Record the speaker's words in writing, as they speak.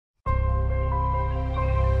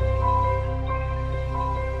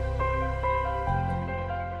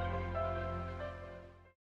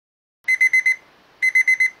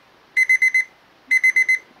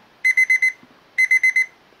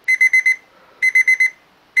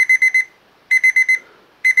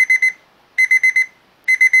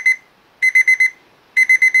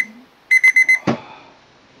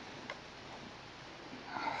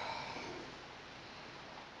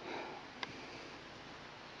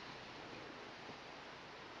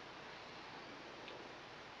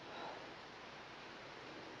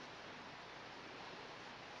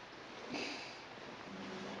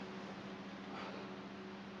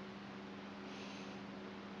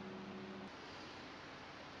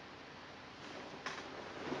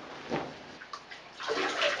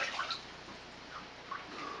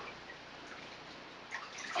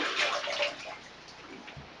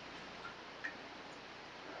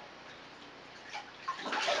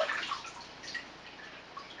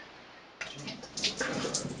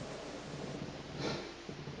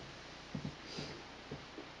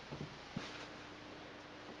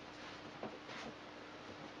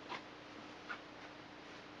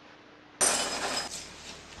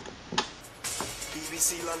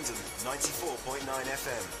BBC London 94.9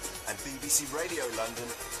 FM and BBC Radio London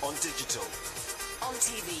on digital. On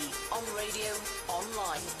TV, on radio,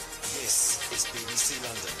 online. This is BBC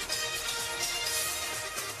London.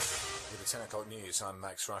 With the 10 o'clock news, I'm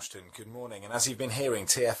Max Rushton. Good morning. And as you've been hearing,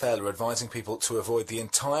 TfL are advising people to avoid the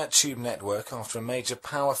entire tube network after a major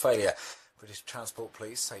power failure. British Transport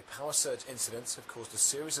Police say power surge incidents have caused a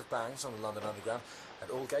series of bangs on the London Underground at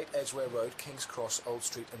Aldgate, Edgware Road, King's Cross, Old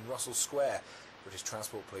Street and Russell Square. British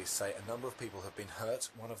Transport Police say a number of people have been hurt,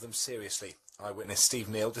 one of them seriously. Eyewitness Steve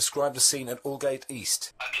Neal described the scene at Aldgate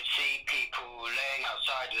East. I could see people laying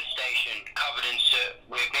outside of the station, covered in soot.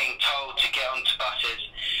 We're being told to get onto buses.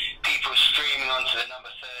 People streaming onto the number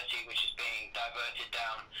 30, which is being diverted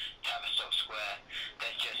down Tavistock Square.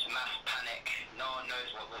 There's just mass panic. No one knows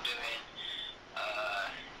what we're doing.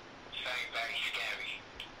 It's very, very scary.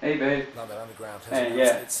 Hey babe. London Underground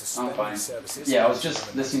has I'm fine. services. Yeah, I was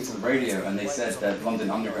just listening to the radio and they said that London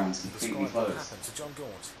Underground's completely closed. To John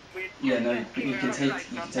Gaunt. Yeah, no, you can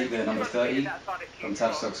take the number 30 from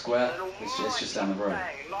Tavistock Square. It's just down the road.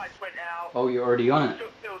 Oh, you're already on it?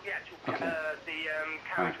 Okay.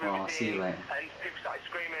 Alright, well, I'll see you later.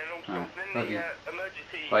 Alright, love you.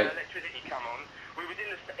 Bye. We was in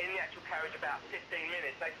the actual carriage about 15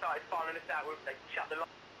 minutes. They started firing us out. They shut the light.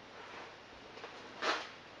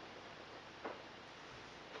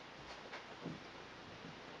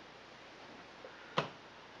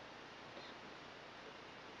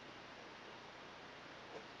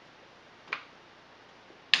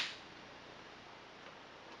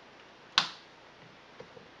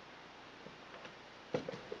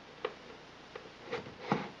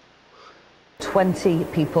 20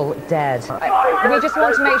 people dead. We just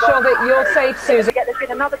want to make sure that you're safe, Susan. There's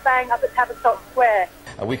been another bang up at Tavistock Square.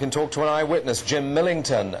 We can talk to an eyewitness, Jim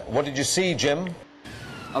Millington. What did you see, Jim?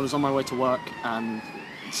 I was on my way to work and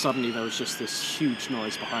suddenly there was just this huge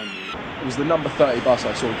noise behind me. It was the number 30 bus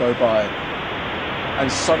I saw go by, and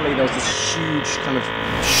suddenly there was this huge kind of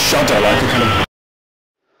shudder, like a kind of